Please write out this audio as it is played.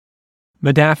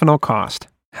Modafinil cost.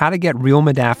 How to get real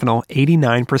modafinil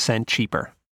 89%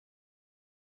 cheaper.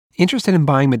 Interested in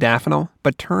buying modafinil,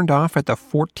 but turned off at the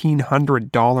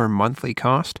 $1,400 monthly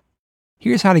cost?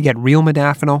 Here's how to get real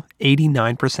modafinil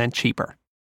 89% cheaper.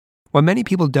 What many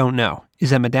people don't know is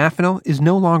that modafinil is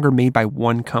no longer made by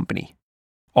one company.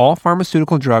 All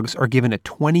pharmaceutical drugs are given a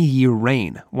 20-year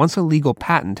reign once a legal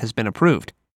patent has been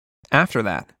approved. After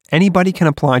that, anybody can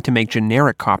apply to make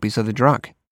generic copies of the drug.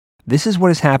 This is what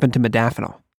has happened to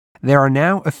modafinil. There are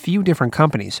now a few different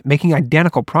companies making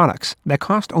identical products that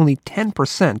cost only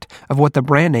 10% of what the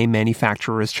brand name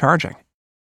manufacturer is charging.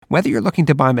 Whether you're looking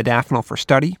to buy modafinil for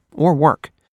study or work,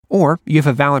 or you have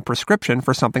a valid prescription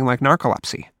for something like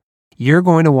narcolepsy, you're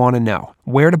going to want to know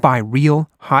where to buy real,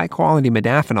 high-quality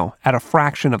modafinil at a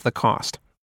fraction of the cost.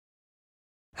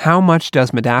 How much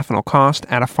does modafinil cost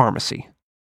at a pharmacy?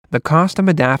 The cost of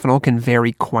modafinil can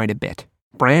vary quite a bit.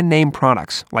 Brand name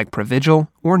products like Provigil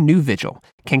or Nuvigil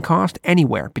can cost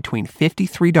anywhere between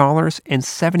 $53 and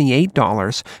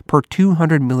 $78 per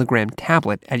 200 milligram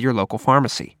tablet at your local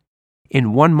pharmacy.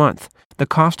 In 1 month, the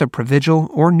cost of Provigil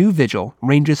or Nuvigil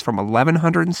ranges from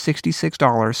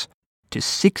 $1,166 to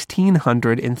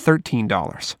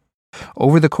 $1,613.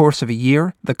 Over the course of a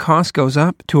year, the cost goes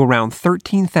up to around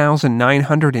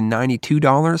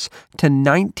 $13,992 to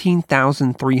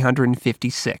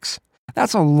 $19,356.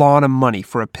 That's a lot of money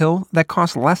for a pill that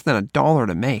costs less than $1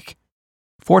 to make.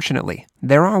 Fortunately,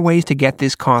 there are ways to get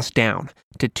this cost down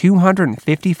to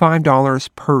 $255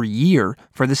 per year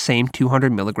for the same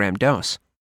 200 milligram dose.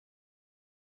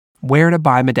 Where to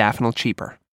buy modafinil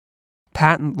cheaper?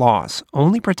 Patent laws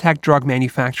only protect drug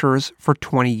manufacturers for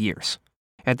 20 years.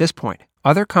 At this point,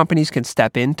 other companies can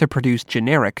step in to produce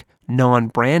generic,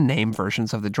 non-brand name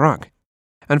versions of the drug.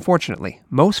 Unfortunately,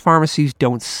 most pharmacies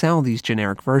don't sell these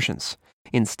generic versions.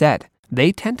 Instead,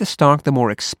 they tend to stock the more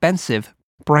expensive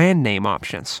brand name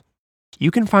options.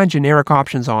 You can find generic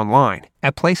options online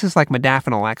at places like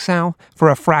Modafinil XL for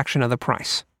a fraction of the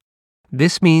price.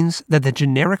 This means that the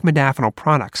generic modafinil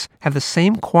products have the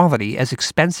same quality as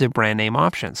expensive brand name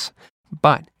options,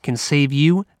 but can save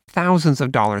you thousands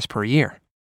of dollars per year.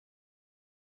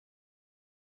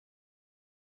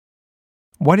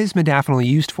 What is modafinil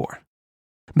used for?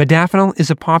 Modafinil is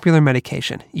a popular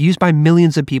medication used by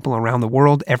millions of people around the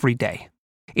world every day.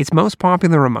 It's most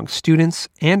popular among students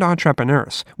and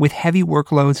entrepreneurs with heavy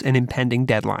workloads and impending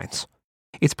deadlines.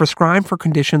 It's prescribed for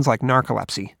conditions like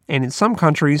narcolepsy, and in some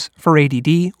countries for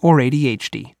ADD or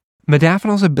ADHD.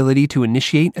 Modafinil's ability to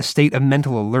initiate a state of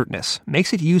mental alertness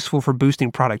makes it useful for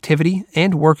boosting productivity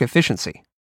and work efficiency.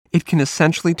 It can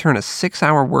essentially turn a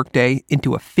 6-hour workday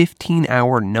into a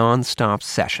 15-hour non-stop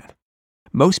session.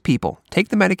 Most people take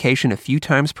the medication a few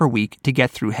times per week to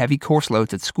get through heavy course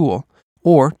loads at school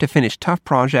or to finish tough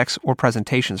projects or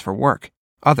presentations for work.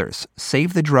 Others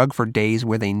save the drug for days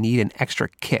where they need an extra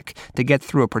kick to get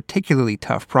through a particularly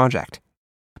tough project.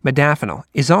 Modafinil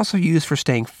is also used for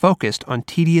staying focused on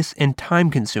tedious and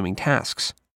time-consuming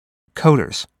tasks.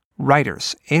 Coders,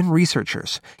 writers, and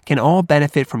researchers can all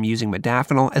benefit from using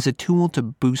modafinil as a tool to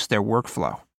boost their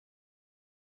workflow.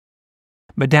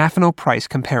 Modafinil price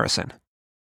comparison.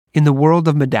 In the world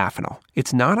of modafinil,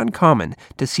 it's not uncommon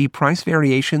to see price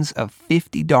variations of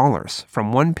 $50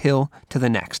 from one pill to the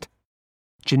next.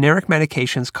 Generic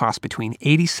medications cost between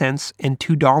 80 cents and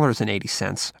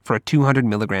 $2.80 for a 200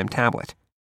 milligram tablet.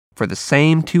 For the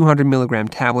same 200 milligram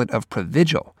tablet of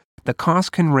Provigil, the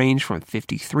cost can range from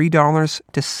 $53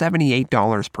 to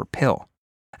 $78 per pill.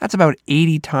 That's about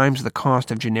 80 times the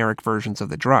cost of generic versions of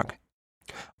the drug.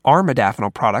 Our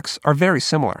modafinil products are very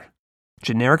similar.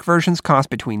 Generic versions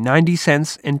cost between 90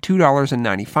 cents and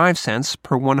 $2.95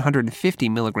 per 150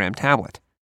 milligram tablet.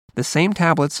 The same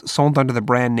tablets sold under the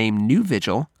brand name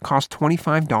Nuvigil cost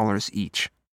 $25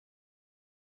 each.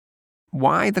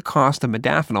 Why the cost of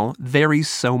modafinil varies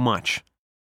so much?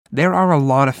 There are a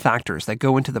lot of factors that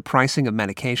go into the pricing of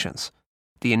medications.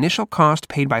 The initial cost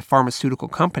paid by pharmaceutical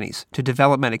companies to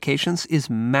develop medications is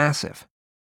massive.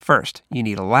 First, you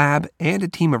need a lab and a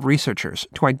team of researchers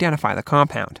to identify the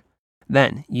compound.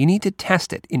 Then, you need to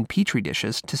test it in petri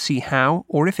dishes to see how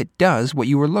or if it does what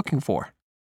you were looking for.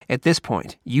 At this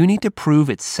point, you need to prove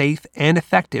it's safe and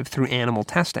effective through animal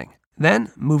testing.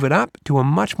 Then, move it up to a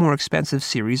much more expensive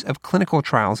series of clinical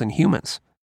trials in humans.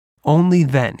 Only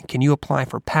then can you apply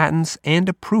for patents and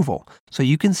approval so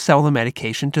you can sell the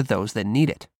medication to those that need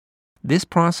it. This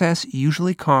process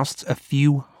usually costs a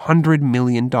few $100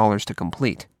 million to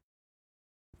complete.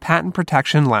 Patent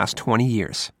protection lasts 20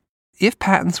 years. If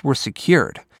patents were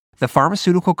secured, the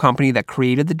pharmaceutical company that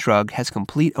created the drug has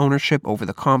complete ownership over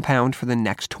the compound for the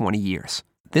next 20 years.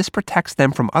 This protects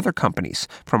them from other companies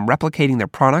from replicating their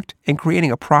product and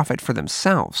creating a profit for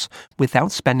themselves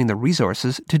without spending the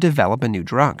resources to develop a new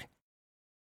drug.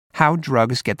 How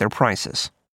drugs get their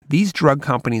prices. These drug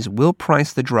companies will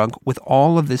price the drug with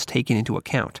all of this taken into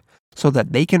account so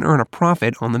that they can earn a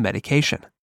profit on the medication.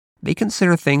 They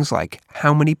consider things like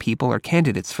how many people are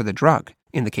candidates for the drug.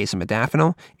 In the case of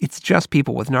modafinil, it's just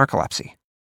people with narcolepsy.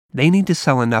 They need to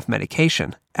sell enough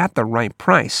medication at the right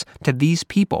price to these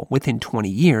people within 20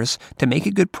 years to make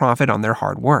a good profit on their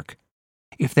hard work.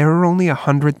 If there are only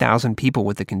 100,000 people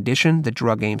with the condition the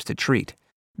drug aims to treat,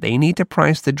 they need to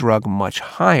price the drug much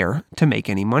higher to make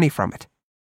any money from it.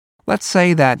 Let's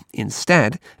say that,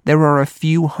 instead, there are a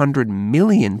few 100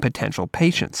 million potential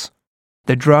patients.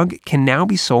 The drug can now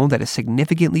be sold at a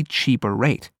significantly cheaper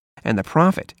rate, and the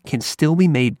profit can still be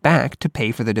made back to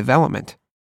pay for the development.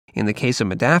 In the case of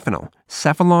modafinil,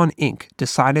 Cephalon Inc.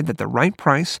 decided that the right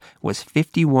price was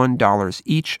 $51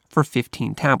 each for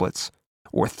 15 tablets,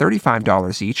 or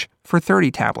 $35 each for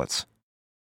 30 tablets.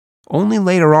 Only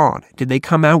later on did they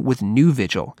come out with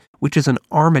Nuvigil, which is an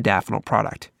armodafinil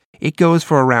product. It goes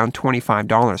for around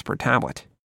 $25 per tablet.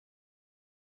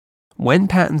 When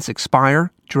patents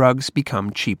expire, drugs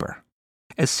become cheaper.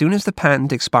 As soon as the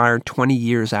patent expired 20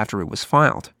 years after it was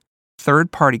filed,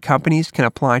 third-party companies can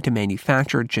apply to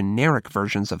manufacture generic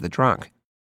versions of the drug.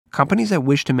 Companies that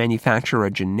wish to manufacture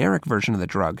a generic version of the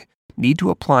drug need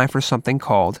to apply for something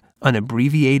called an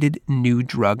Abbreviated New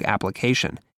Drug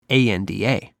Application,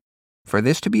 ANDA. For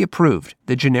this to be approved,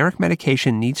 the generic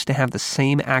medication needs to have the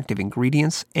same active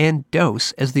ingredients and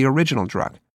dose as the original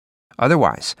drug.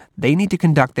 Otherwise, they need to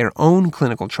conduct their own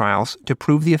clinical trials to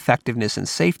prove the effectiveness and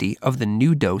safety of the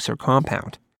new dose or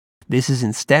compound. This is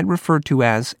instead referred to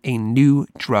as a New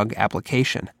Drug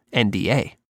Application,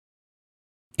 NDA.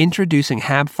 Introducing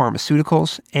HAB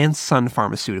Pharmaceuticals and Sun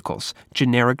Pharmaceuticals,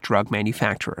 generic drug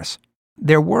manufacturers.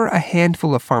 There were a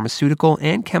handful of pharmaceutical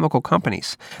and chemical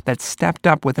companies that stepped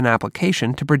up with an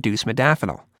application to produce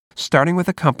modafinil, starting with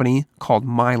a company called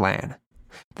Mylan.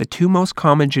 The two most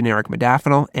common generic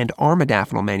modafinil and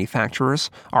armodafinil manufacturers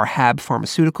are HAB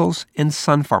Pharmaceuticals and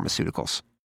Sun Pharmaceuticals.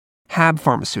 HAB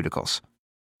Pharmaceuticals.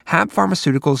 HAB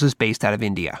Pharmaceuticals is based out of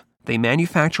India. They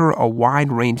manufacture a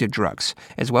wide range of drugs,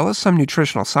 as well as some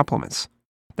nutritional supplements.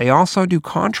 They also do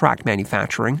contract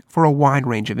manufacturing for a wide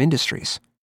range of industries.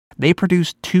 They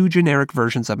produce two generic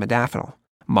versions of modafinil,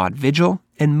 Modafinil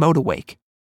and Modawake.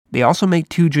 They also make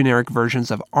two generic versions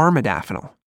of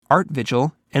armodafinil,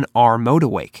 Artvigil and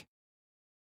R-Modawake.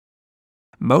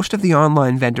 Most of the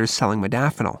online vendors selling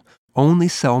modafinil only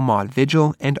sell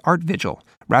Modafinil and Artvigil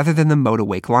rather than the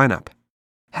Modawake lineup.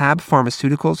 HAB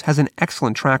Pharmaceuticals has an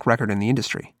excellent track record in the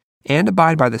industry and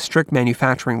abide by the strict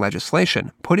manufacturing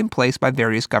legislation put in place by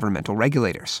various governmental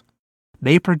regulators.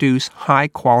 They produce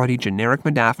high-quality generic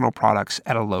modafinil products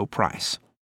at a low price.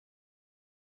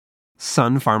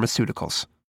 Sun Pharmaceuticals.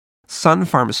 Sun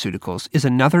Pharmaceuticals is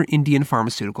another Indian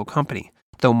pharmaceutical company,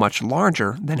 though much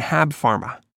larger than HAB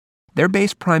Pharma. They're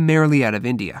based primarily out of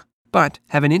India, but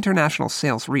have an international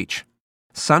sales reach.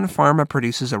 Sun Pharma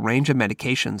produces a range of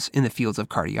medications in the fields of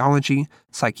cardiology,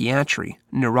 psychiatry,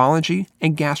 neurology,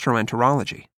 and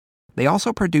gastroenterology. They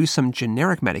also produce some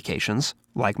generic medications,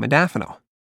 like modafinil.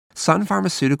 Sun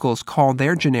Pharmaceuticals call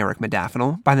their generic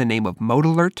modafinil by the name of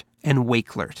Modalert and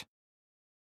Wakelert.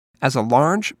 As a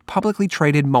large, publicly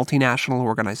traded multinational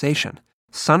organization,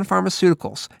 Sun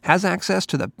Pharmaceuticals has access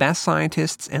to the best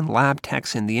scientists and lab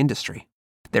techs in the industry.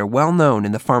 They're well known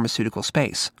in the pharmaceutical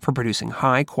space for producing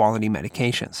high-quality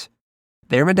medications.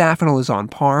 Their modafinil is on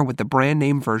par with the brand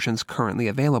name versions currently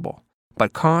available,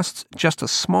 but costs just a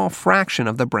small fraction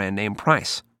of the brand name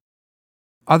price.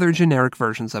 Other generic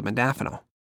versions of modafinil.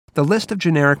 The list of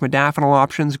generic modafinil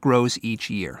options grows each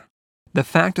year. The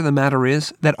fact of the matter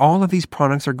is that all of these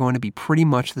products are going to be pretty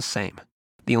much the same.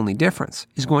 The only difference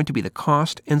is going to be the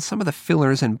cost and some of the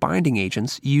fillers and binding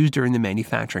agents used during the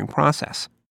manufacturing process.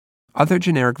 Other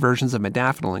generic versions of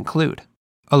modafinil include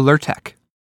Alertec,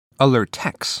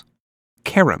 Alertex,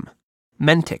 Carum,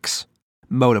 Mentix,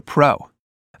 Modapro,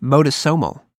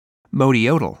 Modasomal,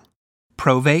 Modiodal,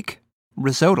 Provake,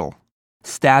 Risodal,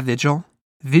 Stavigil,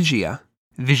 Vigia,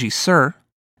 Vigisur,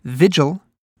 Vigil,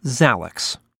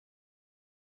 Zalex.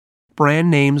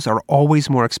 Brand names are always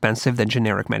more expensive than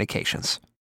generic medications.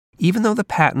 Even though the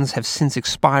patents have since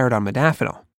expired on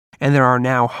modafinil, and there are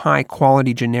now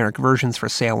high-quality generic versions for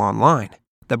sale online,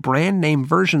 the brand name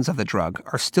versions of the drug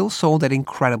are still sold at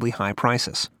incredibly high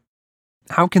prices.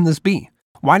 How can this be?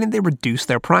 Why didn't they reduce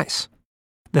their price?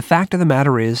 The fact of the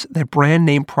matter is that brand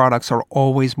name products are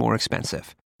always more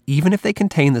expensive, even if they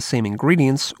contain the same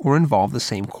ingredients or involve the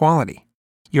same quality.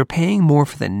 You're paying more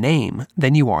for the name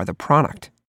than you are the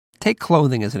product. Take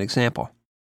clothing as an example.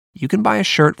 You can buy a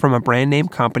shirt from a brand name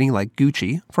company like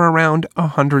Gucci for around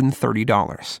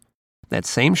 $130. That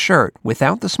same shirt,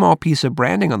 without the small piece of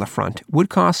branding on the front, would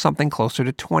cost something closer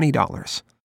to $20.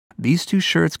 These two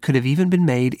shirts could have even been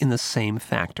made in the same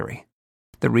factory.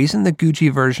 The reason the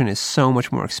Gucci version is so much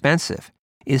more expensive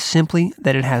is simply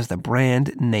that it has the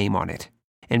brand name on it,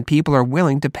 and people are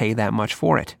willing to pay that much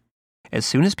for it. As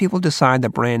soon as people decide the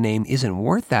brand name isn't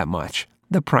worth that much,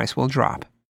 the price will drop.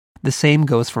 The same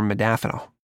goes for modafinil.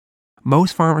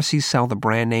 Most pharmacies sell the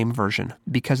brand name version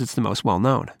because it's the most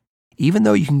well-known, even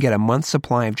though you can get a month's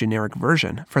supply of generic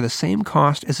version for the same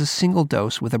cost as a single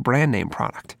dose with a brand name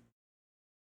product.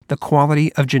 The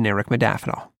quality of generic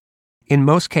modafinil. In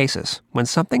most cases, when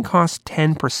something costs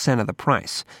 10% of the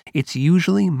price, it's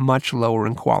usually much lower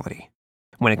in quality.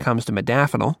 When it comes to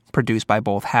modafinil, produced by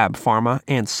both Hab Pharma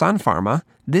and Sun Pharma,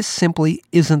 this simply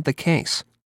isn't the case.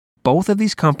 Both of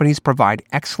these companies provide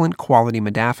excellent quality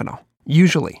modafinil.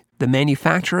 Usually, the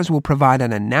manufacturers will provide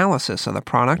an analysis of the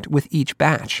product with each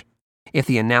batch. If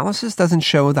the analysis doesn't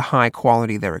show the high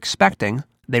quality they're expecting,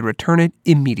 they return it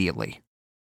immediately.